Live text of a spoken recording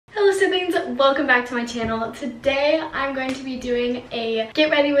welcome back to my channel. Today I'm going to be doing a get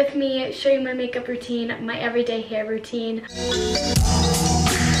ready with me, show you my makeup routine, my everyday hair routine.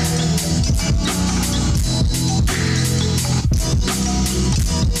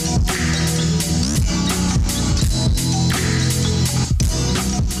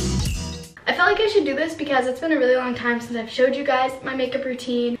 I felt like I should do this because it's been a really long time since I've showed you guys my makeup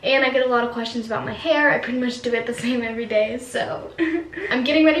routine and I get a lot of questions about my hair. I pretty much do it the same every day, so I'm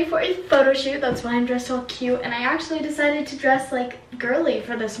getting ready for a photo shoot. That's why I'm dressed all cute, and I actually decided to dress like girly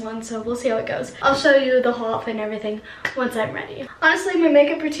for this one, so we'll see how it goes. I'll show you the whole outfit and everything once I'm ready. Honestly, my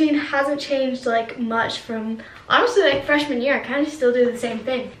makeup routine hasn't changed like much from honestly like freshman year. I kind of still do the same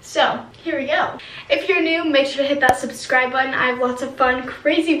thing. So here we go. If you're new, make sure to hit that subscribe button. I have lots of fun,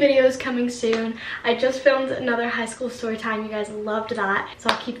 crazy videos coming soon. I just filmed another high school story time. You guys loved that, so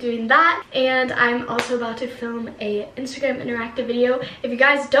I'll keep doing that. And I'm also about to film a Instagram interactive video. If you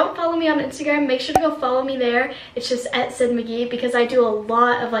guys don't follow me on Instagram, make sure to go follow me there. It's just at sydmcgee, because I do a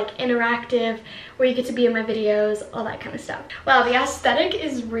lot of like interactive where you get to be in my videos, all that kind of stuff. Wow, the aesthetic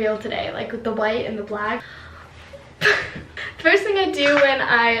is real today, like with the white and the black. The first thing I do when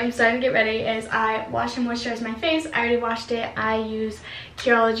I am starting to get ready is I wash and moisturize my face. I already washed it. I use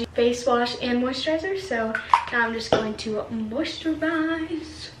Curology face wash and moisturizer, so now I'm just going to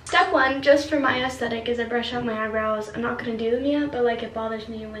moisturize. Step one, just for my aesthetic, is I brush out my eyebrows. I'm not going to do them yet, but like it bothers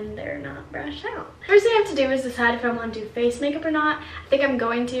me when they're not brushed out. First thing I have to do is decide if I want to do face makeup or not. I think I'm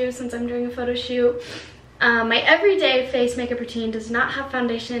going to, since I'm doing a photo shoot. My everyday face makeup routine does not have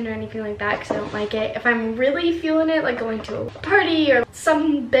foundation or anything like that because I don't like it. If I'm really feeling it, like going to a party or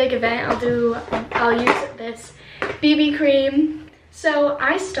some big event, I'll use this BB cream. So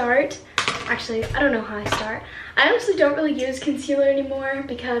I start, actually, I don't know how I start. I honestly don't really use concealer anymore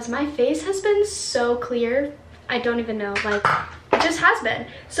because my face has been so clear. I don't even know, like, it just has been.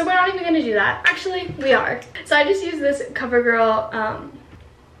 So we're not even gonna do that. Actually, we are. So I just use this CoverGirl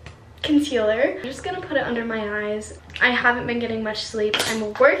concealer. I'm just gonna put it under my eyes. I haven't been getting much sleep.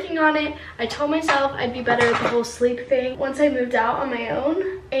 I'm working on it. I told myself I'd be better at the whole sleep thing once I moved out on my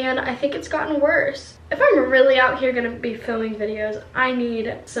own, and I think it's gotten worse. If I'm really out here gonna be filming videos, I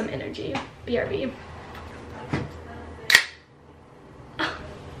need some energy. BRB.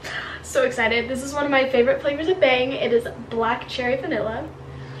 So excited. This is one of my favorite flavors of Bang. It is black cherry vanilla.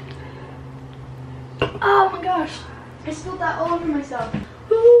 Oh my gosh, I spilled that all over myself.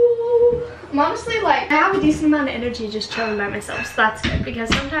 Ooh. I'm honestly like, I have a decent amount of energy just chilling by myself, so that's good because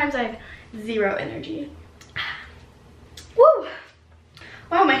sometimes I have zero energy. Woo!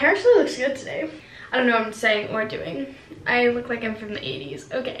 Wow, my hair actually looks good today. I don't know what I'm saying or doing. I look like I'm from the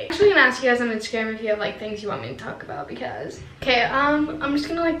 80s. Okay. I'm actually gonna ask you guys on Instagram if you have like things you want me to talk about because, okay, I'm just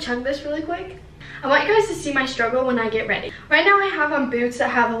gonna like chug this really quick. I want you guys to see my struggle when I get ready. Right now I have on boots that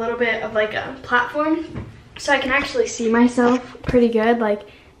have a little bit of like a platform, so I can actually see myself pretty good. Like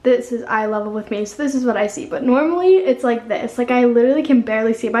this is eye level with me, so this is what I see. But normally it's like this. Like I literally can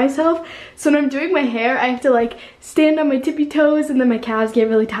barely see myself. So when I'm doing my hair, I have to like stand on my tippy toes, and then my calves get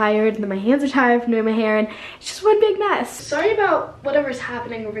really tired, and then my hands are tired from doing my hair, and it's just one big mess. Sorry about whatever's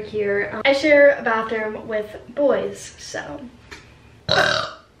happening over here. I share a bathroom with boys, so.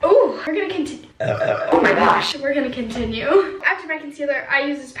 Oh, we're gonna continue. Oh my gosh, we're gonna continue. After my concealer, I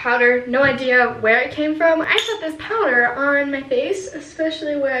use this powder. No idea where it came from. I put this powder on my face,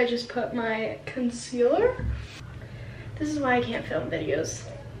 especially where I just put my concealer. This is why I can't film videos.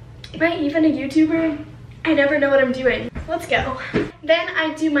 Am I even a YouTuber? I never know what I'm doing. Let's go. Then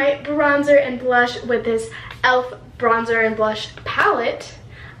I do my bronzer and blush with this e.l.f. bronzer and blush palette.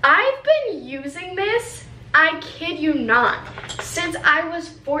 I've been using this, I kid you not, since I was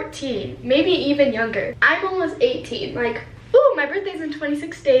 14, maybe even younger. I'm almost 18. Like, ooh, my birthday's in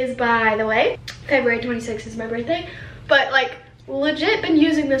 26 days, by the way. February 26th is my birthday. But like, legit been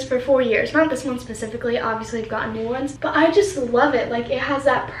using this for 4 years. Not this one specifically, obviously I've gotten new ones, but I just love it. Like, it has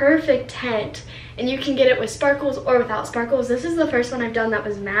that perfect tint, and you can get it with sparkles or without sparkles. This is the first one I've done that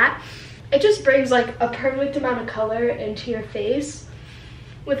was matte. It just brings like a perfect amount of color into your face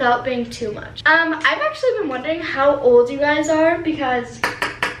without being too much. I've actually been wondering how old you guys are, because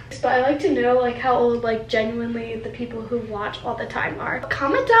but I like to know like how old like genuinely the people who watch all the time are.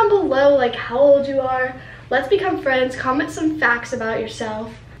 Comment down below like how old you are. Let's become friends. Comment some facts about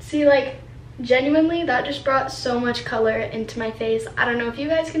yourself. See, like, genuinely that just brought so much color into my face. I don't know if you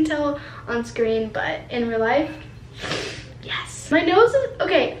guys can tell on screen, but in real life, yes. My nose is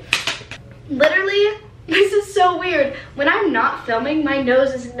okay. Literally This is so weird. When I'm not filming, my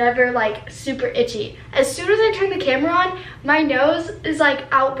nose is never like super itchy. As soon as I turn the camera on, my nose is like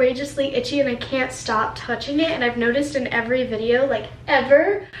outrageously itchy and I can't stop touching it. And I've noticed in every video, like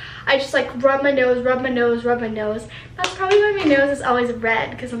ever, I just like rub my nose, rub my nose, rub my nose. That's probably why my nose is always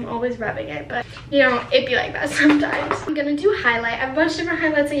red, because I'm always rubbing it. But you know, it be like that sometimes. I'm gonna do highlight. I have a bunch of different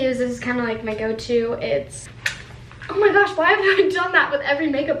highlights I use. This is kind of like my go-to. It's, oh my gosh, why have I done that with every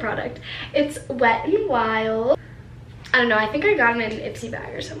makeup product? It's Wet n Wild. I don't know, I think I got it in an Ipsy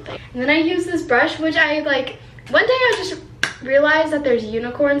bag or something. And then I use this brush, which I like, one day I just realized that there's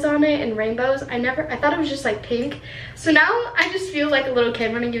unicorns on it and rainbows. I thought it was just like pink. So now I just feel like a little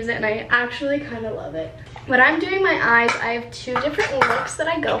kid when I use it, and I actually kind of love it. When I'm doing my eyes, I have two different looks that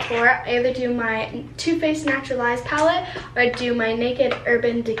I go for. I either do my Too Faced Natural Eyes palette, or I do my Naked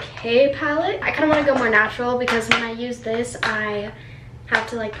Urban Decay palette. I kind of want to go more natural because when I use this, I have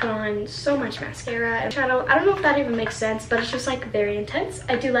to like put on so much mascara and shadow. I don't know if that even makes sense, but it's just like very intense.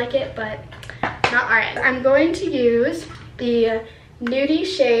 I do like it, but not alright. I'm going to use the nudie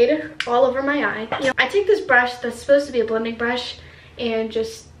shade all over my eye. You know, I take this brush that's supposed to be a blending brush and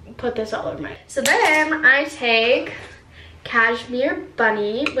just put this all over my eye. So then I take Cashmere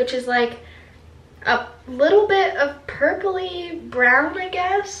Bunny, which is like a little bit of purpley brown, I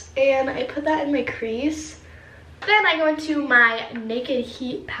guess, and I put that in my crease. Then I go into my Naked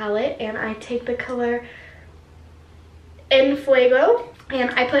Heat palette and I take the color En Fuego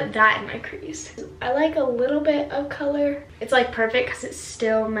and I put that in my crease. I like a little bit of color. It's like perfect because it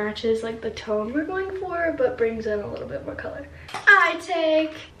still matches like the tone we're going for, but brings in a little bit more color. I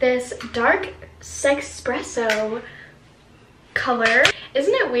take this dark Sexpresso color.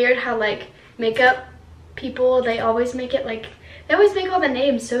 Isn't it weird how like makeup people, they always make it like, they always make all the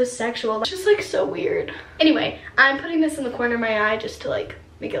names so sexual. It's just like so weird. Anyway, I'm putting this in the corner of my eye just to like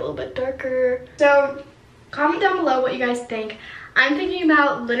make it a little bit darker. So comment down below what you guys think. I'm thinking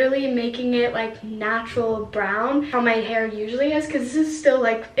about literally making it like natural brown, how my hair usually is, because this is still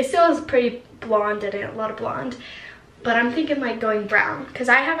like, it still has pretty blonde in it, a lot of blonde. But I'm thinking like going brown, because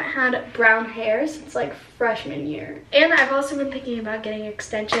I haven't had brown hair since like freshman year. And I've also been thinking about getting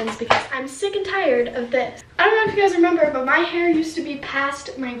extensions because I'm sick and tired of this. I don't know if you guys remember, but my hair used to be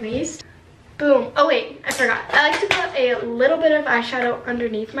past my waist. Boom. Oh wait, I forgot. I like to put a little bit of eyeshadow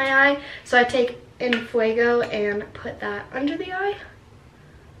underneath my eye. So I take En Fuego and put that under the eye.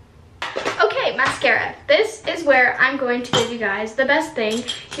 Okay, mascara. This is where I'm going to give you guys the best thing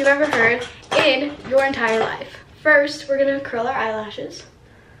you've ever heard in your entire life. First, we're gonna curl our eyelashes.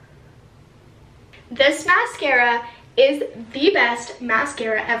 This mascara is the best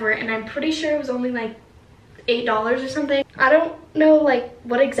mascara ever, and I'm pretty sure it was only like $8 or something. I don't know like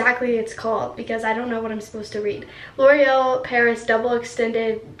what exactly it's called because I don't know what I'm supposed to read. L'Oreal Paris Double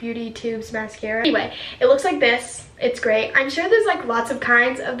Extended Beauty Tubes Mascara. Anyway, it looks like this. It's great. I'm sure there's like lots of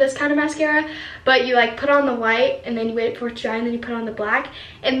kinds of this kind of mascara, but you like put on the white and then you wait for it to dry and then you put on the black.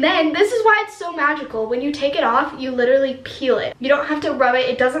 And then this is why it's so magical. When you take it off, you literally peel it. You don't have to rub it.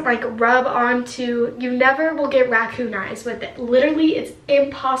 It doesn't like rub onto, you never will get raccoon eyes with it. Literally, it's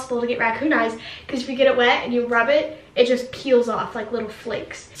impossible to get raccoon eyes because if you get it wet and you rub it, it just peels off like little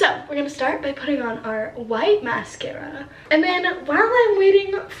flakes. So we're gonna start by putting on our white mascara. And then while I'm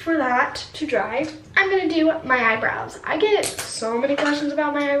waiting for that to dry, I'm gonna do my eyebrows. I get so many questions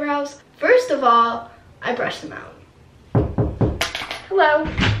about my eyebrows. First of all, I brush them out. Hello.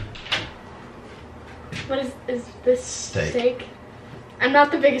 What is this steak? I'm not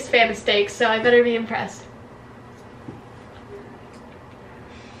the biggest fan of steaks, so I better be impressed.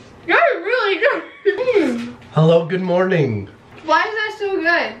 You're really good. Hello, good morning. Why is that so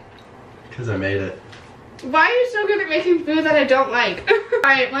good? Because I made it. Why are you so good at making food that I don't like?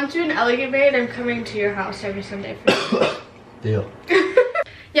 Alright, once you're an elegant maid, I'm coming to your house every Sunday for you. Deal.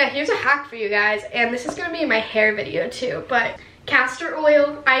 Yeah, here's a hack for you guys, and this is going to be in my hair video too, but castor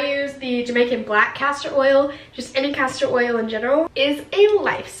oil, I use the Jamaican black castor oil, just any castor oil in general, is a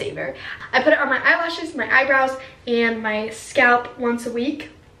lifesaver. I put it on my eyelashes, my eyebrows, and my scalp once a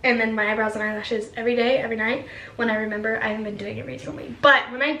week. And then my eyebrows and eyelashes every day, every night, when I remember. I haven't been doing it recently. But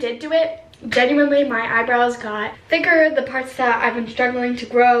when I did do it, genuinely my eyebrows got thicker. The parts that I've been struggling to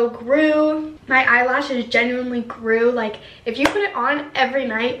grow grew. My eyelashes genuinely grew. Like, if you put it on every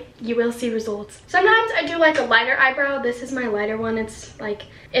night, you will see results. Sometimes I do like a lighter eyebrow. This is my lighter one. It's like,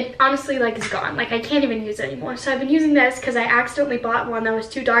 it honestly like is gone. Like, I can't even use it anymore. So I've been using this because I accidentally bought one that was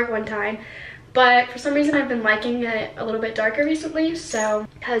too dark one time. But for some reason, I've been liking it a little bit darker recently, so,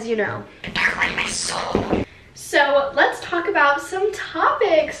 because, you know, dark like my soul. So let's talk about some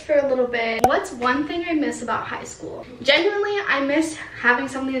topics for a little bit. What's one thing I miss about high school? Genuinely, I miss having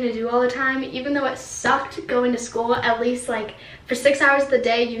something to do all the time. Even though it sucked going to school, at least like for 6 hours of the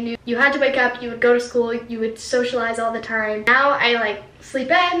day, you knew you had to wake up, you would go to school, you would socialize all the time. Now I like sleep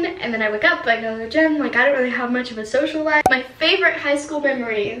in and then I wake up, I go to the gym. Like, I don't really have much of a social life. My favorite high school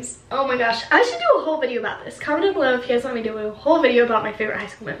memories. Oh my gosh, I should do a whole video about this. Comment down below if you guys want me to do a whole video about my favorite high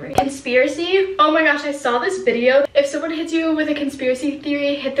school memory. Conspiracy. Oh my gosh, I saw this video. If someone hits you with a conspiracy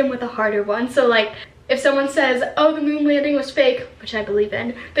theory, hit them with a harder one. So like, if someone says, oh, the moon landing was fake, which I believe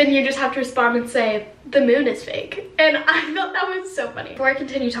in, then you just have to respond and say, the moon is fake. And I thought that was so funny. Before I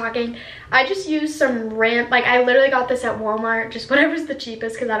continue talking, I just used some like I literally got this at Walmart, just whatever's the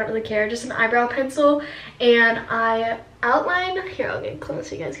cheapest because I don't really care, just an eyebrow pencil. And I outlined, here I'll get close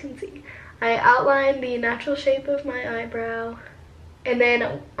so you guys can see. I outlined the natural shape of my eyebrow. And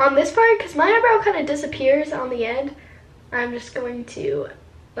then on this part, because my eyebrow kind of disappears on the end, I'm just going to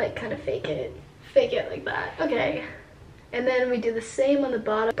like kind of fake it like that. Okay, and then we do the same on the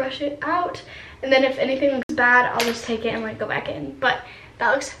bottom, brush it out, and then if anything looks bad, I'll just take it and like go back in. But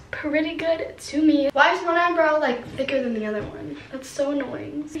that looks pretty good to me. Why is one eyebrow like thicker than the other one? That's so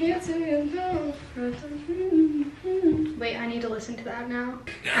annoying. Wait, I need to listen to that now.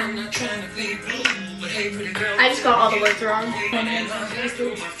 I just got all the words wrong.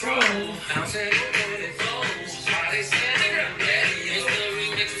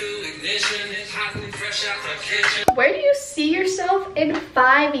 Where do you see yourself in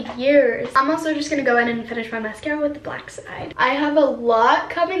 5 years? I'm also just gonna go in and finish my mascara with the black side. I have a lot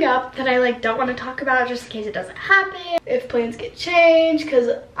coming up that I like don't want to talk about just in case it doesn't happen. If plans get changed, because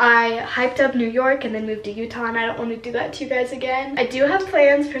I hyped up New York and then moved to Utah and I don't want to do that to you guys again. I do have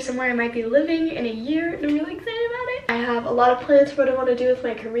plans for somewhere I might be living in a year and I'm really excited about it. I have a lot of plans for what I want to do with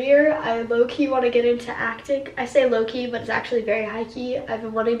my career. I low-key want to get into acting. I say low-key, but it's actually very high-key. I've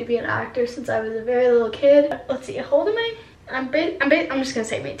been wanting to be an actor since I was a very little kid. Let's see, how old am I? I'm just gonna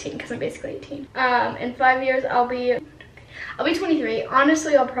say I'm 18 because I'm basically 18. In 5 years I'll be 23.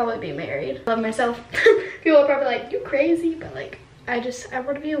 Honestly, I'll probably be married. Love myself. People are probably like, you crazy, but like I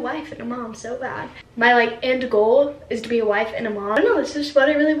want to be a wife and a mom so bad. My like end goal is to be a wife and a mom. I don't know, it's just what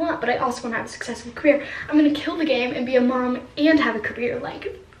I really want, but I also want to have a successful career. I'm gonna kill the game and be a mom and have a career,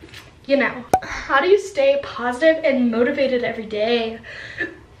 like, you know. How do you stay positive and motivated every day?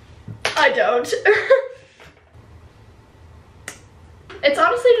 I don't. It's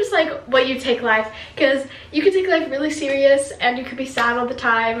honestly just like what you take life, because you can take life really serious and you could be sad all the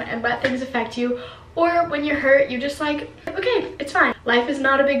time and let things affect you, or when you're hurt you just like, okay, it's fine. Life is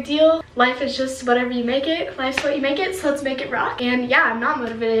not a big deal. Life is just whatever you make it. Life's what you make it, so let's make it rock. And yeah, I'm not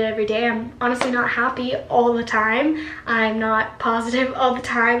motivated every day. I'm honestly not happy all the time. I'm not positive all the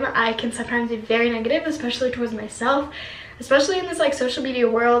time. I can sometimes be very negative, especially towards myself. Especially in this like social media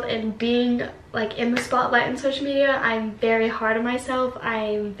world and being like in the spotlight in social media, I'm very hard on myself.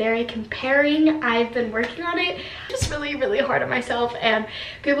 I'm very comparing. I've been working on it. Just really hard on myself, and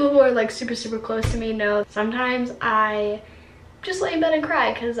people who are like super close to me know sometimes I just lay in bed and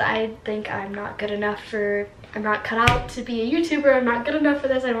cry because I think I'm not good enough I'm not cut out to be a YouTuber. I'm not good enough for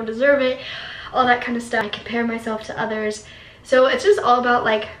this. I don't deserve it. All that kind of stuff. I compare myself to others. So it's just all about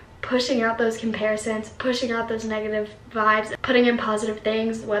like pushing out those comparisons, pushing out those negative vibes, putting in positive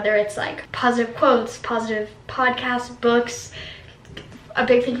things, whether it's like positive quotes, positive podcasts, books. A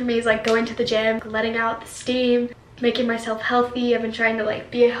big thing for me is like going to the gym, letting out the steam, making myself healthy. I've been trying to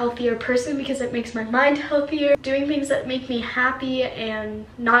like be a healthier person because it makes my mind healthier. Doing things that make me happy and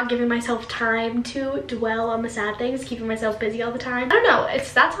not giving myself time to dwell on the sad things, keeping myself busy all the time. I don't know,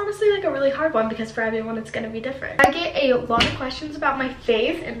 that's honestly like a really hard one because for everyone it's gonna be different. I get a lot of questions about my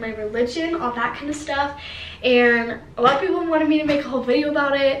faith and my religion, all that kind of stuff, and a lot of people wanted me to make a whole video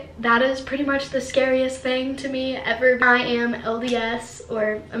about it. That is pretty much the scariest thing to me ever. I am LDS,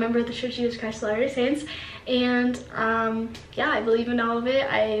 or a member of the Church of Jesus Christ of Latter-day Saints, and yeah, I believe in all of it.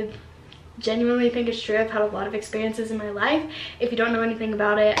 I genuinely think it's true. I've had a lot of experiences in my life. If you don't know anything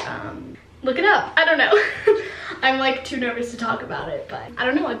about it, look it up. I don't know. I'm like too nervous to talk about it, but I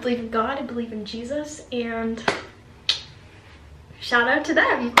don't know. I believe in God, I believe in Jesus, and shout out to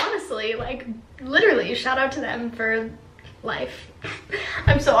them, honestly. Like literally shout out to them for life.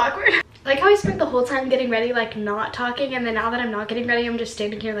 I'm so awkward. Like how I spent the whole time getting ready like not talking, and then now that I'm not getting ready I'm just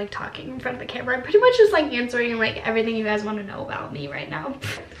standing here like talking in front of the camera. I'm pretty much just like answering like everything you guys want to know about me right now.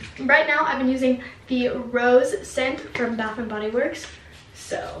 Right now I've been using the rose scent from Bath and Body Works,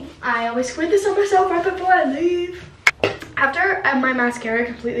 so I always squirt this on myself right before I leave. After my mascara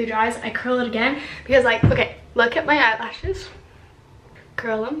completely dries, I curl it again because like, okay, look at my eyelashes,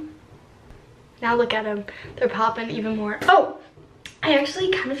 curl them, Now look at them. They're popping even more. Oh, I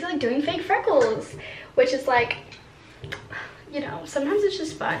actually kind of feel like doing fake freckles, which is like, you know, sometimes it's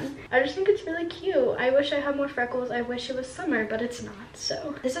just fun. I just think it's really cute. I wish I had more freckles. I wish it was summer, but it's not.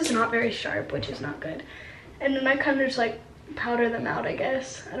 So this is not very sharp, which is not good. And then I kind of just like powder them out, I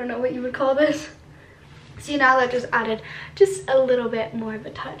guess. I don't know what you would call this. See, now that just added just a little bit more of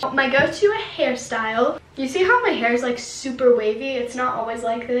a touch. My go-to hairstyle. You see how my hair is like super wavy? It's not always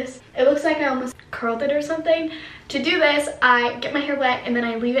like this. It looks like I almost curled it or something. To do this, I get my hair wet and then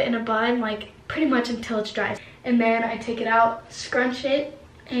I leave it in a bun like pretty much until it's dry. And then I take it out, scrunch it,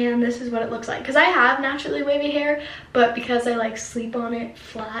 and this is what it looks like. Because I have naturally wavy hair, but because I like sleep on it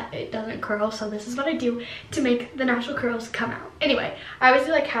flat, it doesn't curl. So this is what I do to make the natural curls come out. Anyway, I always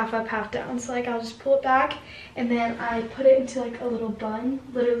do like half up, half down. So like I'll just pull it back and then I put it into like a little bun,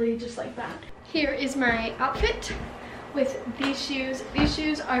 literally just like that. Here is my outfit with these shoes. These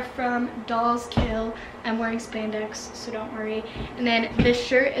shoes are from Dolls Kill. I'm wearing spandex, so don't worry. And then this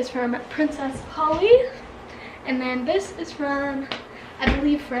shirt is from Princess Polly. And then this is from, I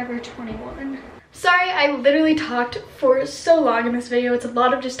believe, Forever 21. Sorry, I literally talked for so long in this video. It's a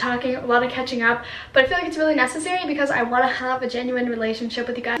lot of just talking, a lot of catching up, but I feel like it's really necessary because I want to have a genuine relationship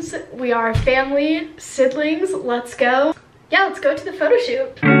with you guys. We are family, siblings, let's go. Yeah, let's go to the photo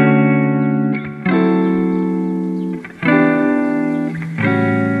shoot.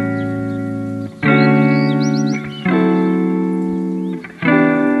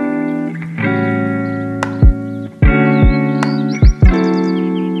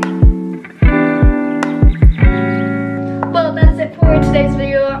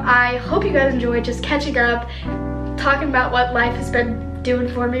 I hope you guys enjoyed just catching up, talking about what life has been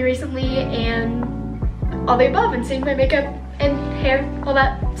doing for me recently and all the above, and seeing my makeup and hair, all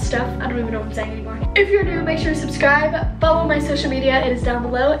that stuff. I don't even know what I'm saying anymore. If you're new, make sure to subscribe, follow my social media, it is down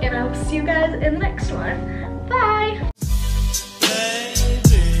below, and I will see you guys in the next one. Bye!